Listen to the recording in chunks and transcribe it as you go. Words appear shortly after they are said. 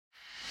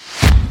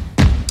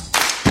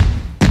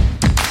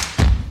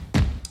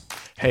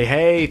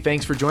Hey,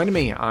 thanks for joining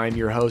me. I'm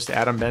your host,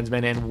 Adam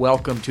Bensman, and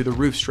welcome to the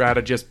Roof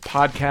Strategist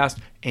podcast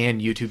and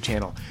YouTube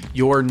channel,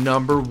 your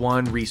number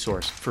one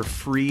resource for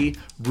free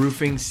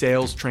roofing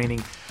sales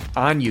training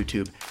on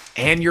YouTube,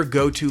 and your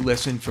go-to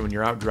listen for when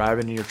you're out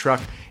driving in your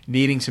truck,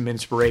 needing some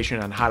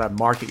inspiration on how to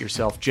market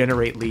yourself,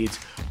 generate leads,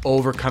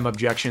 overcome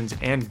objections,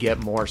 and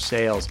get more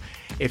sales.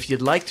 If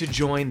you'd like to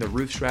join the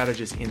Roof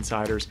Strategist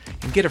Insiders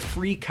and get a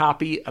free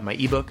copy of my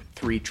ebook,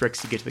 3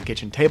 Tricks to Get to the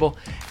Kitchen Table,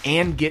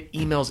 and get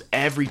emails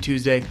every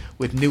Tuesday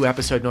with new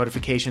episode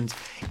notifications,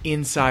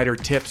 insider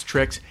tips,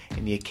 tricks,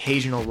 and the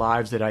occasional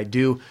lives that I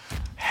do,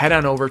 head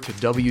on over to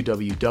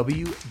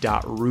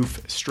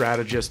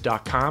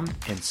www.roofstrategist.com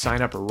and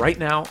sign up right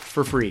now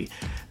for free.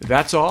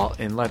 That's all,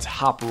 and let's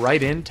hop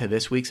right into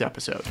this week's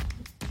episode.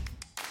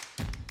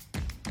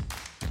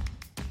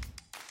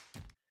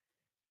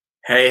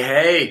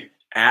 Hey,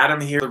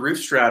 Adam here, the Roof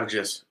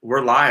Strategist.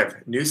 We're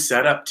live. New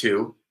setup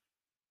too.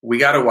 We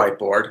got a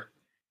whiteboard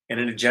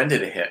and an agenda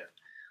to hit.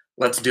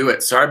 Let's do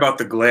it. Sorry about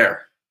the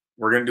glare.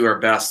 We're going to do our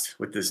best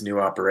with this new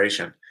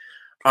operation.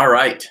 All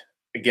right.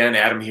 Again,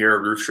 Adam here,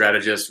 Roof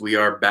Strategist. We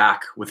are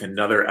back with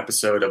another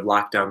episode of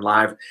LockDown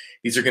Live.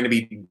 These are going to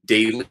be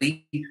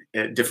daily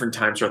at different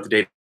times throughout the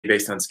day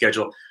based on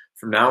schedule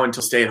from now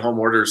until stay-at-home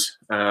orders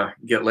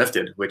get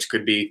lifted, which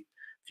could be a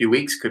few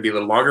weeks, could be a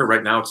little longer.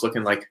 Right now, it's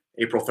looking like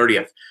April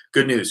 30th.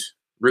 Good news.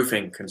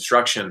 Roofing,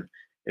 construction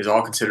is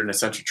all considered an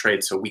essential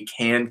trade, so we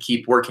can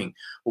keep working.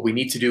 What we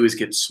need to do is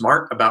get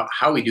smart about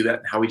how we do that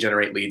and how we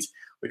generate leads,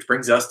 which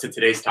brings us to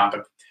today's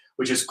topic,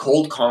 which is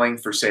cold calling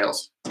for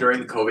sales during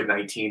the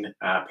COVID-19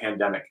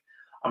 pandemic.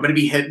 I'm going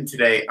to be hitting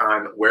today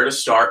on where to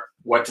start,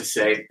 what to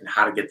say, and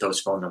how to get those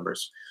phone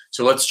numbers.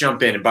 So let's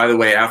jump in. And by the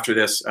way, after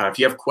this, if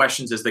you have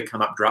questions as they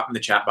come up, drop in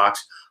the chat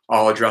box.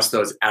 I'll address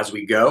those as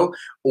we go.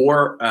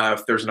 Or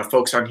if there's enough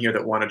folks on here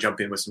that want to jump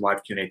in with some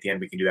live Q&A at the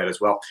end, we can do that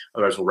as well.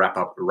 Otherwise, we'll wrap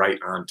up right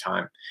on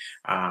time.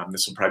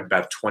 This will probably be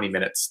about 20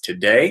 minutes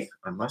today,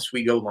 unless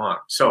we go long.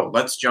 So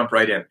let's jump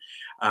right in.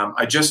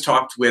 I just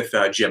talked with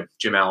Jim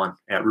Allen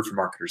at Roofer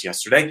Marketers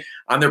yesterday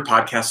on their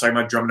podcast talking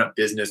about drumming up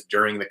business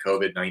during the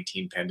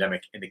COVID-19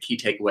 pandemic. And the key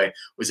takeaway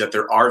was that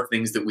there are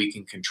things that we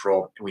can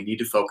control, and we need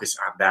to focus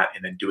on that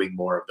and then doing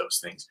more of those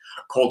things.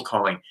 Cold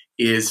calling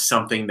is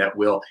something that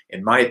will,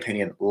 in my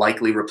opinion,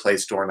 likely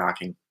replace door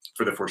knocking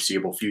for the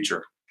foreseeable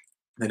future,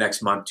 the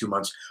next month, 2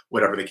 months,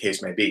 whatever the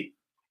case may be.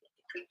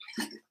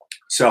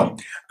 So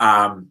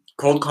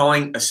cold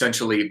calling,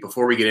 essentially,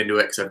 before we get into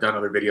it, because I've done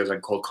other videos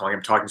on cold calling,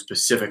 I'm talking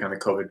specific on the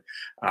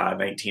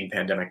COVID-19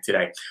 pandemic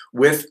today.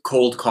 With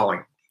cold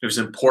calling, it was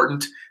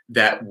important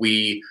that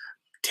we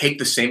take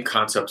the same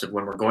concepts of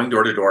when we're going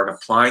door to door and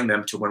applying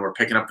them to when we're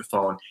picking up the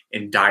phone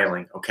and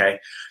dialing, okay?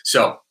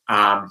 So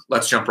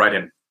let's jump right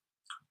in.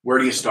 Where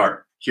do you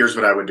start? Here's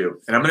what I would do.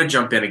 And I'm going to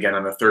jump in again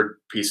on the third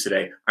piece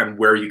today on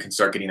where you can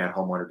start getting that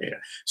homeowner data.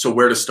 So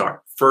where to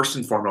start? First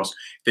and foremost,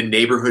 the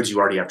neighborhoods you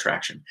already have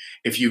traction.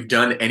 If you've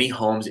done any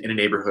homes in a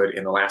neighborhood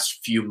in the last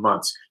few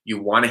months,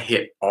 you want to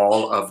hit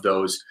all of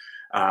those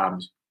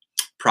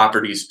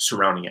properties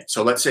surrounding it.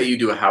 So let's say you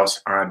do a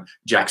house on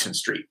Jackson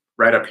Street,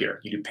 right up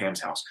here. You do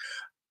Pam's house.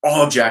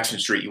 All of Jackson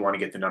Street, you want to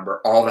get the number,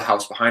 all the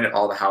house behind it,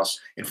 all the house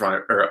in front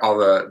of, or all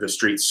the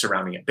streets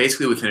surrounding it,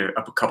 basically within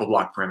a couple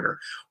block perimeter.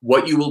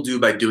 What you will do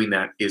by doing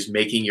that is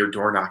making your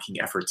door knocking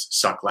efforts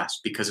suck less,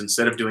 because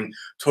instead of doing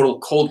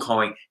total cold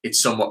calling,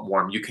 it's somewhat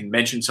warm. You can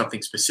mention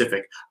something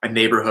specific, a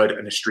neighborhood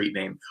and a street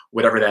name,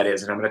 whatever that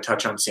is. And I'm going to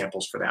touch on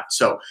samples for that.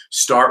 So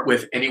start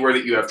with anywhere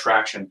that you have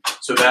traction.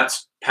 So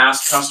that's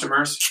past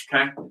customers,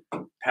 okay?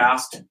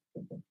 Past,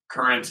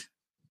 current,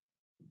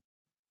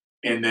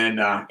 and then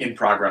in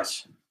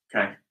progress.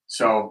 Okay,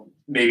 so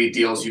maybe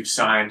deals you've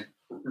signed,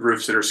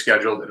 roofs that are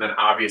scheduled, and then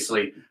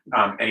obviously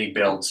any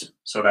builds.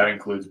 So that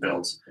includes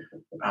builds,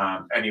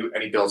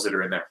 any builds that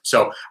are in there.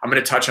 So I'm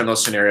going to touch on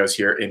those scenarios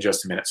here in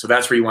just a minute. So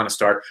that's where you want to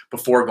start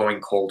before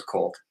going cold.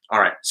 All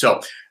right,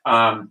 so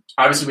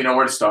obviously we know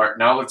where to start.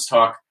 Now let's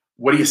talk,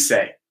 what do you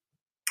say?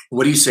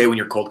 What do you say when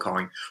you're cold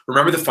calling?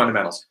 Remember the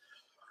fundamentals.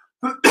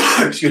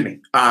 Excuse me.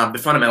 The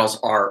fundamentals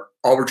are,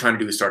 all we're trying to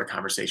do is start a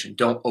conversation.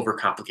 Don't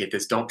overcomplicate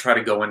this. Don't try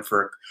to go in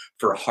for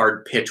a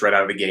hard pitch right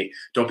out of the gate.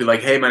 Don't be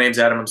like, hey, my name's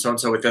Adam. I'm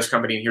so-and-so with this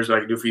company, and here's what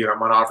I can do for you. I'm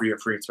going to offer you a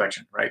free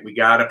inspection, right? We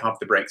got to pump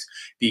the brakes.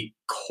 The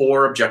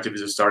core objective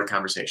is to start a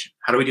conversation.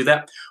 How do we do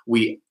that?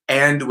 We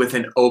end with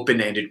an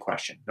open-ended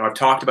question. Now, I've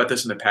talked about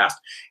this in the past.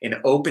 An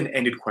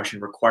open-ended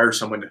question requires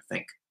someone to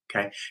think,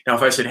 okay? Now,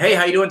 if I said, hey,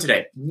 how you doing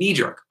today?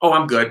 Knee-jerk. Oh,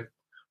 I'm good.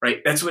 Right?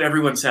 That's what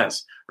everyone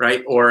says,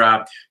 right?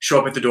 Or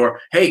show up at the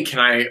door. Hey, can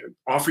I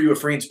offer you a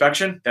free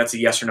inspection? That's a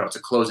yes or no. It's a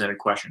closed-ended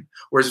question.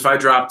 Whereas if I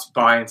dropped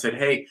by and said,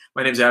 hey,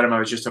 my name's Adam. I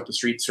was just up the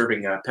street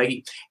serving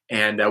Peggy,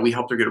 and we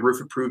helped her get a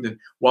roof approved. And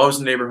while I was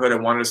in the neighborhood, I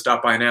wanted to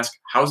stop by and ask,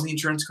 how's the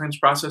insurance claims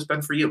process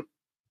been for you?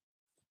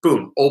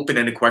 Boom,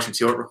 open-ended question.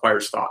 See how it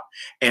requires thought.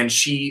 And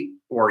she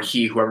or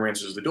he, whoever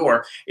answers the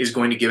door, is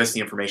going to give us the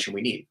information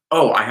we need.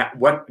 Oh,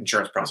 what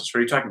insurance process? What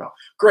are you talking about?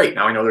 Great.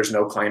 Now I know there's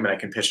no claim and I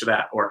can pitch to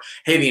that. Or,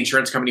 hey, the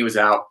insurance company was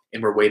out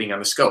and we're waiting on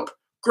the scope.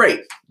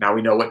 Great. Now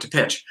we know what to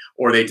pitch.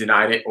 Or they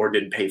denied it or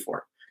didn't pay for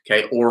it.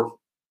 Okay. Or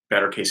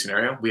better case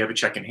scenario, we have a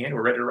check in hand,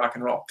 we're ready to rock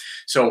and roll.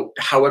 So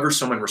however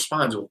someone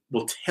responds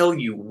will tell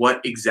you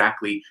what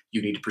exactly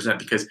you need to present,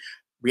 because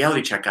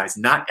reality check, guys,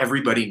 not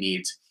everybody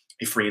needs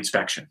a free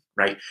inspection,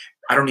 right?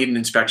 I don't need an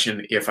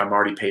inspection if I'm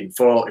already paid in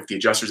full, if the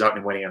adjuster's out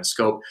and waiting on a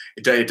scope.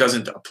 It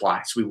doesn't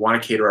apply. So we want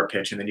to cater our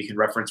pitch, and then you can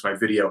reference my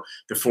video,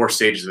 the 4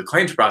 stages of the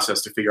claims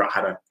process, to figure out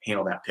how to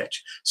handle that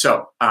pitch.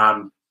 So,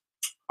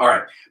 all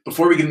right,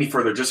 before we get any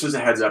further, just as a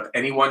heads up,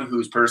 anyone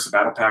who's purchased a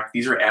battle pack,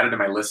 these are added to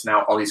my list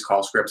now, all these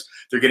call scripts.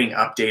 They're getting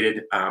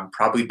updated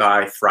probably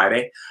by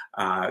Friday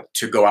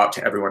to go out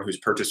to everyone who's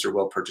purchased or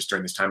will purchase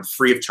during this time,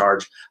 free of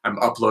charge. I'm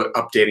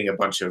updating a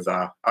bunch of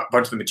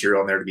the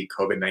material in there to be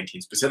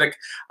COVID-19 specific.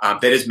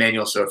 That is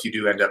manual, so if you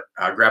do end up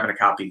grabbing a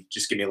copy,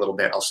 just give me a little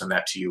bit. I'll send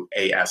that to you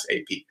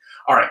ASAP.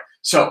 All right,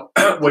 so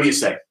what do you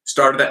say?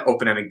 Start that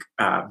open-ended,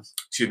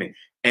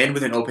 end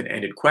with an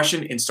open-ended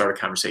question and start a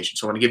conversation.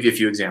 So I want to give you a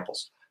few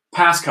examples.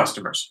 Past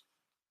customers.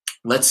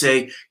 Let's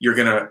say you're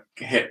going to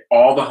hit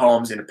all the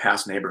homes in a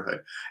past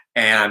neighborhood,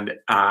 and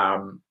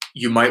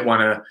you might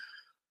want to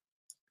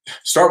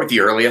start with the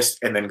earliest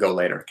and then go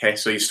later. Okay,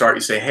 so you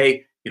say,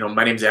 hey,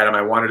 my name's Adam.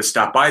 I wanted to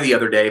stop by the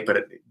other day,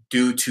 but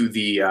due to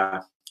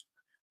the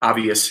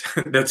obvious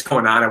that's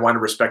going on, I want to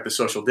respect the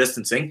social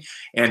distancing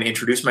and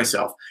introduce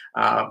myself.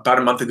 About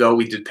a month ago,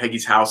 we did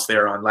Peggy's house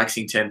there on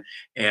Lexington,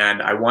 and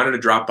I wanted to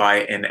drop by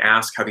and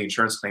ask how the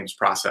insurance claims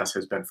process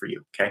has been for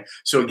you. Okay,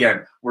 so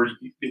again, we're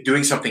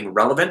doing something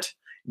relevant,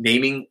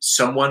 naming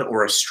someone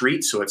or a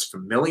street so it's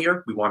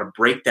familiar. We want to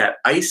break that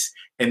ice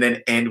and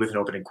then end with an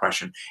opening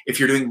question. If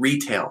you're doing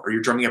retail or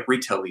you're drumming up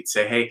retail leads,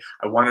 say, hey,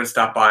 I wanted to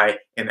stop by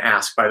and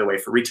ask, by the way,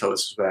 for retail,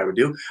 this is what I would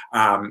do,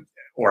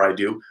 or I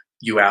do.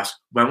 You ask,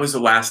 when was the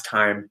last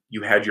time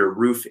you had your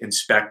roof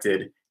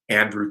inspected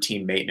and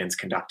routine maintenance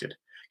conducted?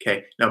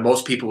 Okay. Now,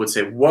 most people would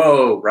say,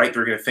 whoa, right?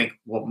 They're going to think,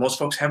 well, most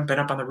folks haven't been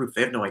up on the roof.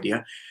 They have no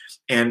idea.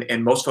 And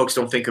most folks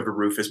don't think of a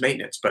roof as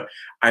maintenance. But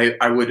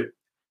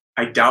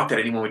I doubt that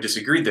anyone would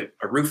disagree that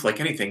a roof, like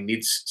anything,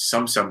 needs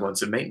some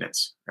semblance of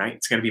maintenance, right?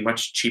 It's going to be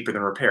much cheaper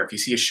than repair. If you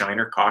see a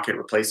shiner, caulk it,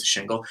 replace the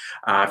shingle.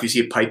 If you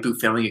see a pipe boot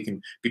failing, you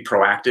can be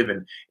proactive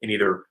and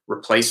either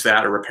replace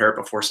that or repair it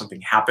before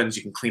something happens.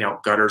 You can clean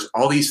out gutters.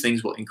 All these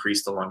things will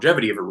increase the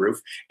longevity of a roof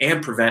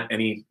and prevent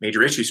any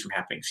major issues from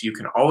happening. So you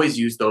can always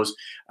use those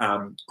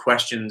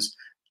questions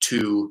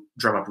to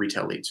drum up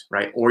retail leads,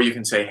 right? Or you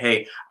can say,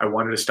 hey, I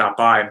wanted to stop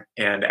by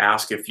and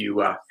ask if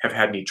you have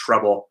had any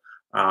trouble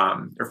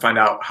or find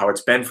out how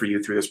it's been for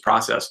you through this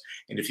process,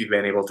 and if you've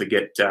been able to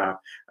get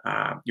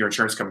your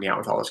insurance company out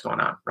with all this going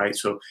on, right?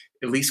 So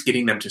at least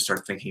getting them to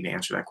start thinking to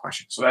answer that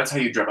question. So that's how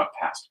you drum up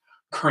past.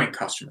 Current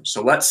customers.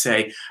 So let's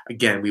say,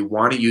 again, we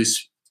want to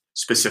use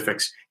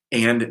specifics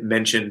and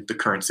mention the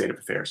current state of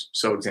affairs.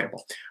 So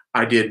example,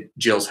 I did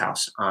Jill's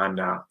house on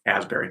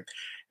Asbury.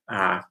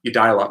 You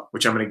dial up,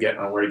 which I'm going to get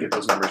on where to get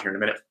those numbers here in a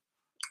minute.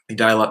 You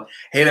dial up,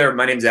 hey there,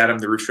 my name's Adam,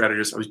 the roof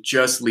strategist. I was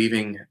just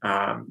leaving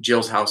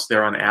Jill's house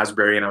there on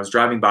Asbury, and I was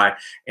driving by,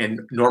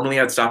 and normally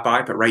I'd stop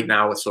by, but right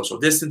now with social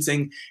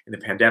distancing and the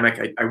pandemic,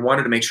 I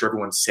wanted to make sure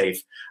everyone's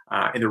safe.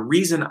 And the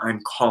reason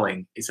I'm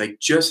calling is I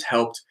just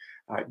helped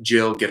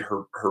Jill get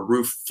her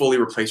roof fully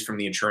replaced from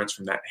the insurance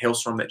from that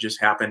hailstorm that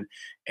just happened,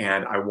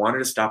 and I wanted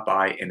to stop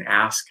by and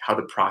ask how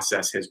the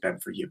process has been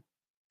for you.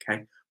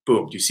 Okay.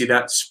 Boom. Do you see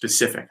that?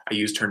 Specific. I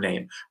used her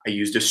name. I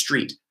used a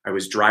street. I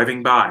was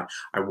driving by.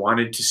 I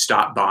wanted to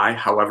stop by.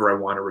 However, I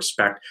want to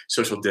respect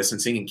social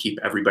distancing and keep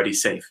everybody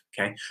safe.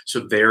 Okay.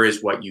 So there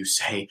is what you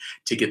say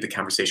to get the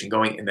conversation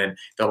going. And then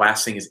the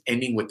last thing is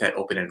ending with that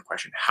open-ended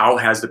question. How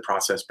has the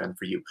process been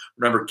for you?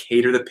 Remember,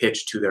 cater the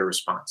pitch to their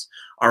response.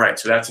 All right.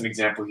 So that's an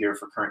example here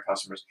for current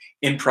customers.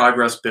 In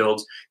progress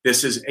builds.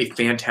 This is a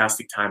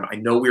fantastic time. I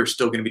know we are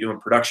still going to be doing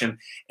production,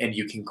 and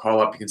you can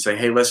call up. You can say,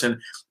 hey, listen,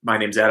 my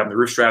name's Adam, the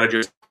roof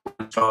strategist.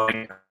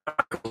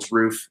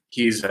 Roof.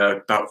 He's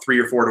about 3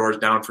 or 4 doors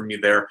down from you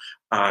there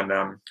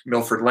on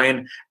Milford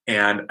Lane,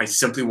 and I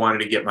simply wanted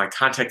to get my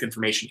contact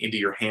information into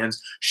your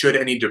hands. Should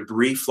any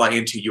debris fly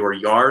into your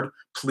yard,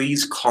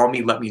 please call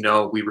me, let me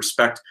know. We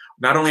respect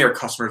not only our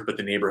customers, but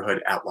the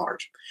neighborhood at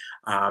large.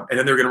 And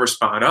then they're going to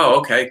respond, oh,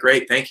 okay,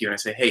 great, thank you. And I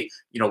say, hey,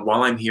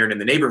 while I'm here and in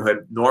the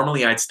neighborhood,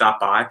 normally I'd stop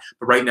by,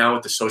 but right now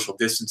with the social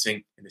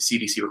distancing and the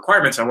CDC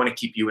requirements, I want to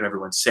keep you and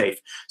everyone safe.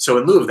 So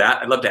in lieu of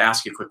that, I'd love to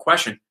ask you a quick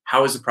question.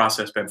 How has the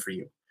process been for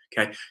you?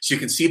 Okay, so you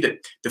can see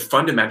that the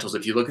fundamentals,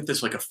 if you look at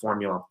this like a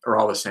formula, are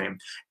all the same.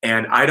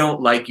 And I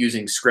don't like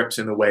using scripts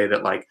in the way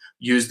that like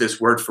use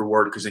this word for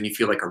word, because then you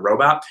feel like a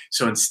robot.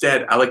 So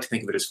instead, I like to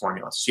think of it as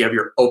formulas. So you have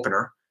your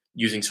opener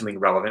using something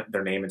relevant,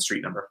 their name and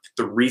street number.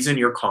 The reason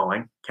you're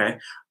calling, okay,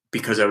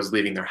 because I was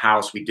leaving their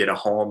house, we did a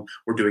home,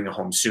 we're doing a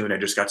home soon, I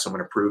just got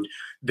someone approved.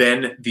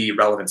 Then the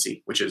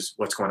relevancy, which is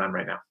what's going on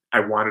right now. I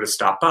wanted to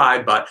stop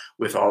by, but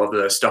with all of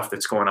the stuff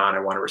that's going on,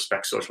 I want to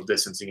respect social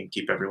distancing and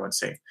keep everyone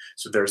safe.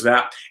 So there's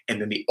that. And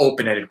then the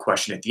open-ended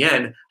question at the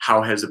end,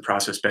 how has the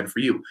process been for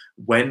you?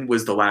 When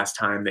was the last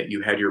time that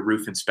you had your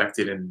roof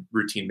inspected and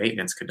routine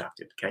maintenance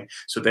conducted? Okay.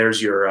 So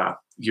there's your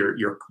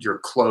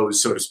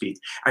close, so to speak.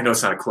 I know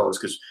it's not a close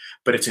because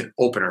but it's an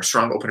opener, a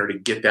strong opener to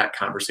get that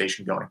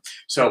conversation going.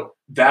 So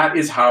that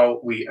is how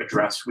we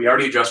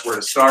already addressed where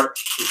to start,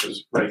 which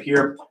is right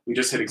here. We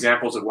just hit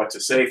examples of what to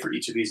say for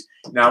each of these.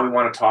 Now we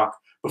want to talk,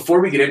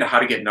 before we get into how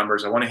to get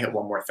numbers, I want to hit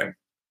one more thing.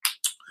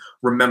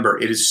 Remember,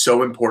 it is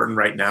so important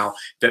right now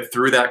that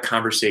through that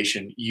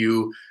conversation,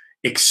 you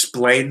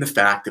explain the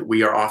fact that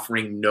we are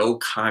offering no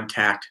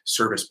contact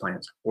service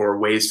plans or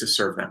ways to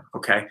serve them,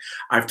 okay?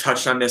 I've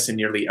touched on this in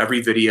nearly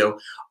every video.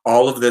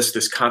 All of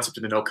this concept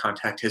of the no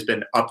contact has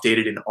been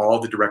updated in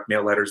all the direct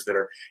mail letters that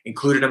are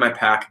included in my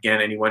pack.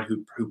 Again, anyone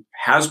who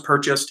has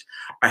purchased,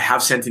 I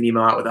have sent an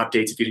email out with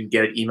updates. If you didn't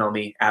get it, email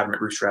me,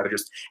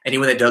 Adam@RoofStrategist.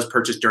 Anyone that does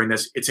purchase during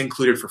this, it's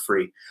included for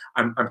free.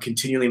 I'm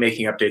continually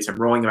making updates. I'm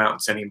rolling them out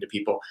and sending them to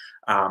people.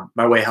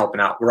 My way of helping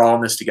out. We're all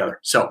in this together.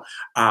 So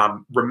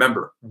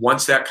remember,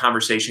 once that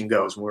conversation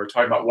goes, when we were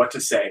talking about what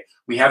to say,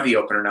 we have the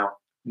opener now.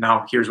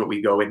 Now here's what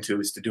we go into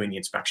is to doing the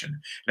inspection.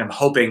 And I'm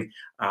hoping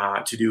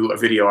to do a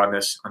video on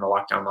this on the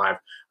LockDown Live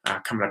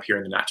coming up here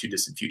in the not too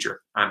distant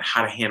future on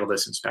how to handle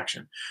this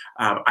inspection.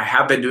 I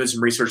have been doing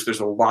some research. There's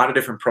a lot of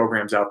different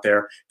programs out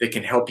there that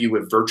can help you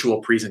with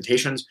virtual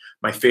presentations.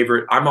 My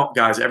favorite,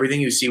 guys,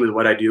 everything you see with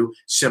what I do,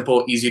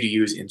 simple, easy to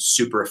use, and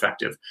super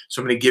effective.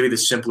 So I'm going to give you the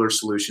simpler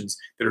solutions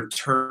that are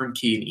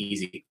turnkey and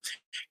easy.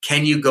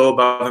 Can you go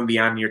above and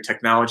beyond your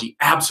technology?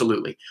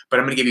 Absolutely. But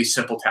I'm going to give you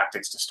simple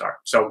tactics to start.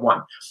 So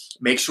one,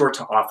 make sure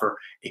to offer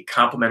a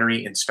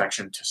complimentary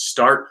inspection to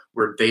start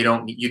where you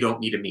don't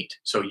need to meet.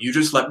 So you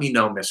just let me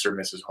know, Mr. or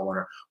Mrs.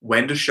 Homeowner,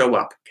 when to show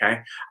up, okay?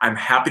 I'm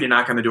happy to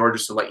knock on the door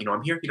just to let you know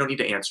I'm here. You don't need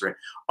to answer it.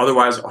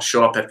 Otherwise, I'll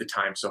show up at the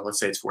time. So let's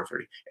say it's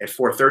 4:30. At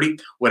 4:30,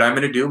 what I'm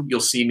going to do, you'll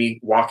see me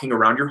walking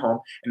around your home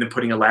and then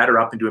putting a ladder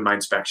up and doing my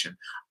inspection.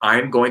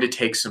 I'm going to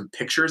take some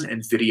pictures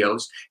and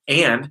videos.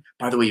 And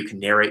by the way, you can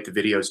narrate the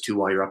videos too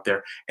while you're up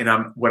there. And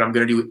what I'm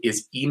going to do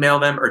is email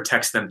them or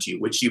text them to you.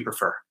 Which do you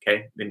prefer?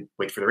 Okay. Then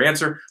wait for their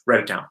answer, write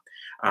it down.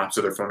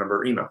 So their phone number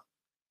or email.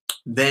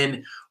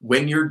 Then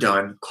when you're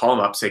done, call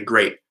them up, say,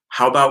 great.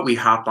 How about we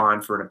hop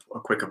on for a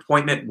quick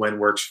appointment when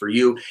works for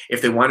you?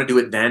 If they want to do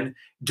it then,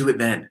 do it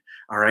then.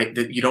 All right.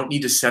 You don't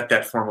need to set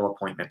that formal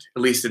appointment,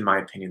 at least in my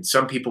opinion.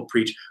 Some people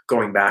preach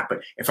going back,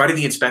 but if I do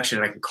the inspection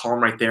and I can call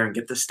them right there and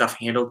get this stuff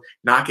handled,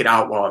 knock it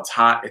out while it's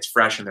hot, it's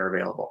fresh, and they're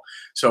available.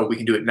 So we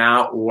can do it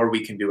now or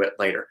we can do it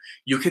later.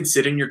 You can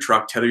sit in your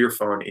truck, tether your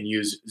phone, and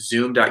use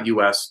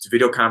Zoom.us, it's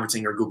video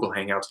conferencing or Google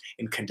Hangouts,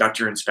 and conduct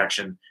your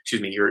inspection,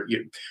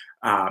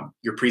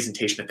 your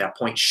presentation at that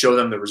point. Show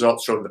them the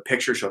results, show them the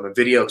picture, show them the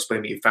video, explain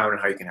what you found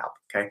and how you can help,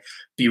 okay?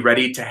 Be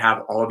ready to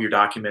have all of your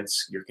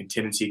documents, your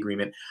contingency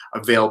agreement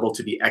available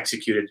to be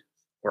executed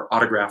or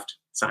autographed,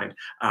 signed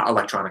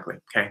electronically,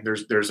 okay?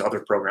 There's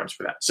other programs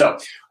for that. So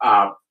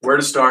where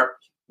to start,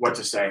 what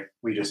to say,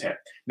 we just hit.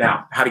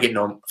 Now, how to get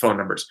phone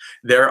numbers.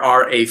 There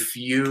are a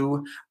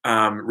few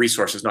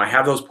resources. Now, I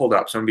have those pulled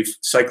up, so I'm going to be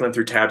cycling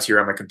through tabs here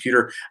on my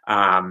computer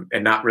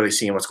and not really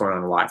seeing what's going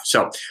on live.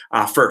 So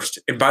first,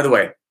 and by the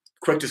way,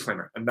 quick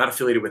disclaimer, I'm not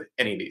affiliated with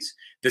any of these.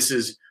 This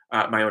is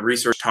my own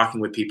research,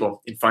 talking with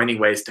people and finding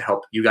ways to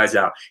help you guys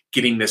out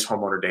getting this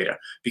homeowner data,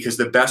 because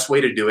the best way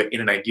to do it in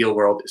an ideal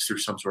world is through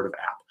some sort of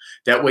app.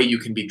 That way you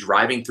can be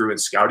driving through and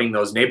scouting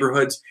those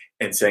neighborhoods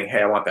and saying,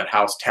 hey, I want that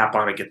house, tap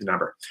on it, get the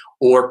number,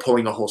 or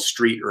pulling a whole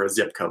street or a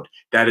zip code.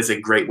 That is a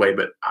great way,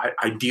 but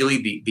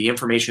ideally the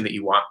information that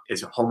you want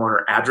is a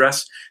homeowner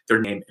address,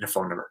 their name, and a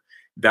phone number.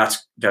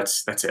 That's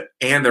it.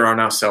 And there are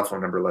now cell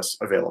phone number lists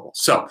available.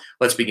 So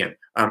let's begin.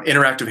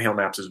 Interactive hail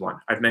maps is one.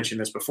 I've mentioned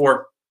this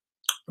before.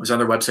 I was on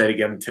their website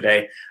again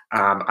today.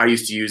 I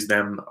used to use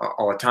them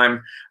all the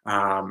time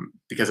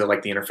because I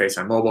like the interface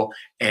on mobile.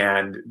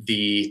 And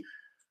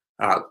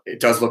it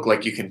does look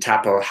like you can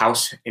tap a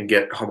house and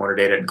get homeowner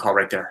data and call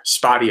right there.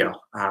 Spotio,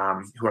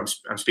 who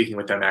I'm speaking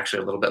with them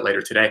actually a little bit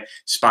later today.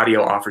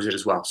 Spotio offers it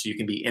as well. So you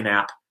can be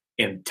in-app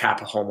and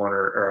tap a homeowner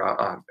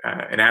or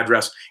an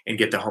address and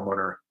get the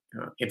homeowner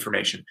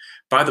information.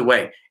 By the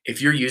way,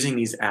 if you're using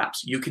these apps,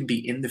 you can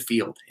be in the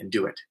field and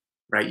do it,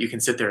 right? You can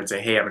sit there and say,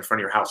 hey, I'm in front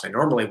of your house. I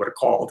normally would have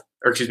called,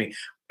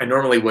 I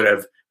normally would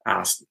have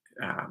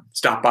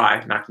stopped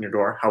by, knocked on your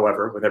door.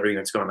 However, with everything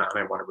that's going on,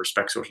 I want to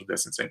respect social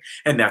distancing.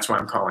 And that's why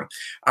I'm calling.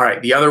 All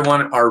right. The other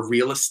one are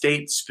real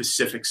estate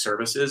specific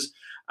services.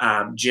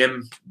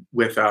 Jim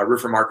with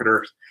Roofer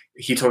Marketer,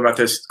 he told me about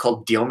this. It's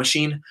called Deal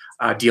Machine,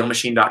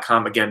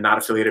 dealmachine.com. Again, not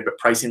affiliated, but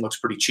pricing looks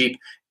pretty cheap.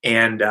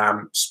 And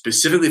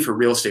specifically for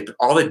real estate, but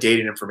all the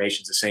data and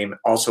information is the same. It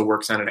also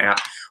works on an app.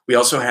 We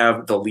also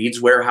have the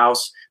Leads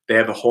Warehouse. They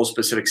have a whole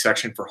specific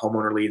section for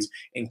homeowner leads,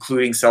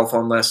 including cell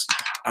phone lists.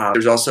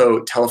 There's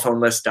also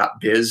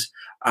telephonelist.biz.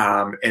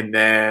 And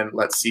then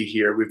let's see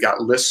here. We've got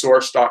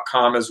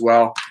listsource.com as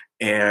well,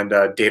 and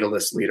Data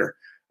List Leader.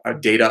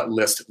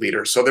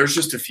 So there's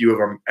just a few of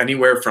them,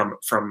 anywhere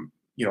from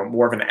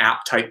more of an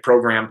app type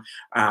program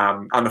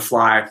on the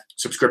fly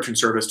subscription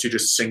service to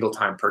just single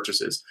time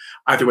purchases.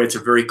 Either way, it's a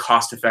very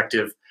cost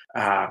effective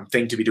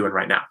thing to be doing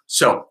right now.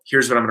 So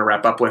here's what I'm going to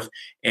wrap up with,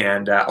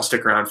 and I'll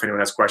stick around if anyone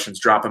has questions,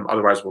 drop them.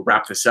 Otherwise, we'll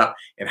wrap this up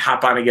and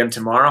hop on again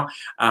tomorrow.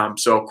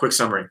 So quick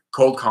summary: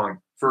 cold calling.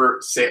 for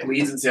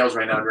leads and sales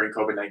right now during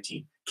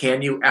COVID-19?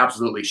 Can you?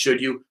 Absolutely. Should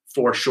you?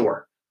 For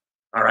sure.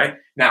 All right.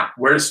 Now,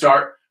 where to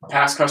start?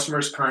 Past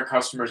customers, current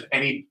customers,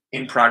 any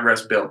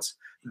in-progress builds.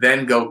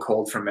 Then go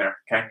cold from there.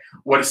 Okay.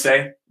 What to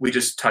say? We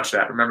just touched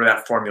that. Remember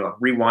that formula.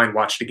 Rewind,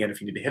 watch it again if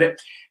you need to hit it.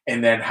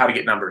 And then how to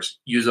get numbers.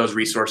 Use those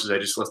resources I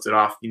just listed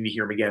off. You need to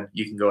hear them again.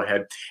 You can go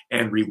ahead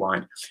and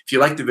rewind. If you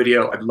like the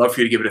video, I'd love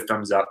for you to give it a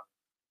thumbs up.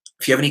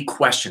 If you have any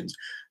questions,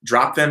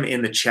 drop them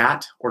in the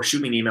chat or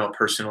shoot me an email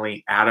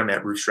personally,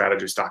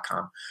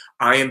 adam@roofstrategist.com.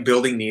 I am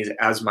building these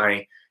as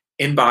my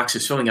inbox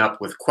is filling up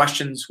with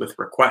questions, with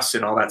requests,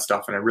 and all that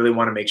stuff. And I really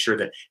want to make sure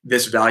that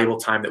this valuable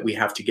time that we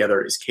have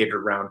together is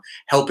catered around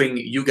helping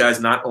you guys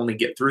not only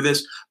get through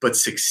this, but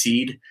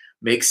succeed,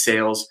 make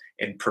sales,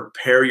 and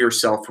prepare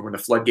yourself for when the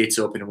floodgates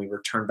open and we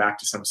return back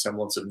to some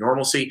semblance of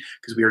normalcy,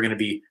 because we are going to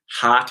be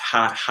hot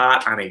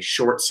on a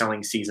short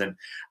selling season.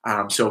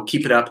 So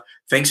keep it up.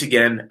 Thanks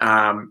again.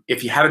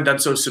 If you haven't done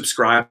so,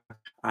 subscribe.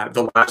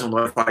 The lives will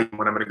notify you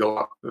when I'm going to go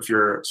up if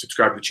you're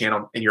subscribed to the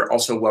channel, and you're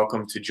also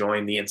welcome to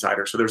join the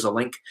Insider. So there's a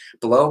link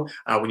below.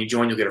 When you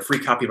join, you'll get a free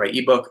copy of my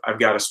ebook. I've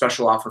got a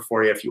special offer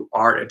for you if you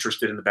are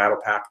interested in the Battle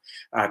Pack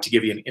to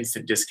give you an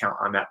instant discount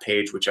on that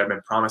page, which I've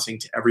been promising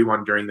to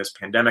everyone during this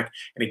pandemic.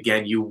 And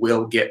again, you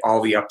will get all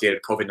the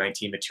updated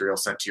COVID-19 material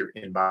sent to your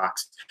inbox.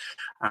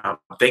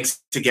 Thanks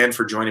again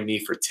for joining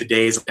me for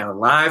today's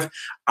live.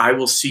 I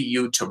will see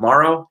you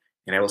tomorrow.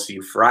 And I will see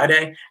you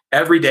Friday,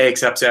 every day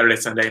except Saturday,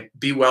 Sunday.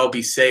 Be well,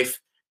 be safe.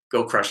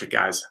 Go crush it,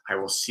 guys. I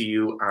will see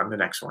you on the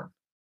next one.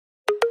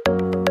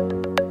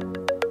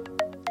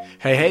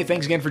 Hey,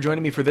 thanks again for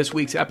joining me for this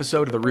week's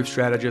episode of the Roof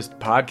Strategist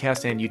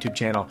podcast and YouTube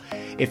channel.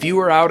 If you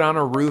are out on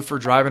a roof or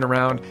driving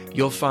around,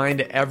 you'll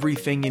find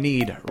everything you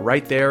need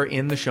right there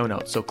in the show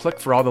notes. So click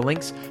for all the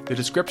links, the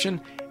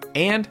description,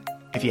 and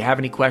if you have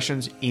any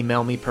questions,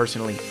 email me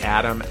personally,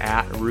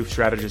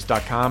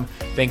 adam@roofstrategist.com.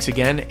 Thanks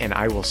again, and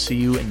I will see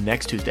you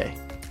next Tuesday.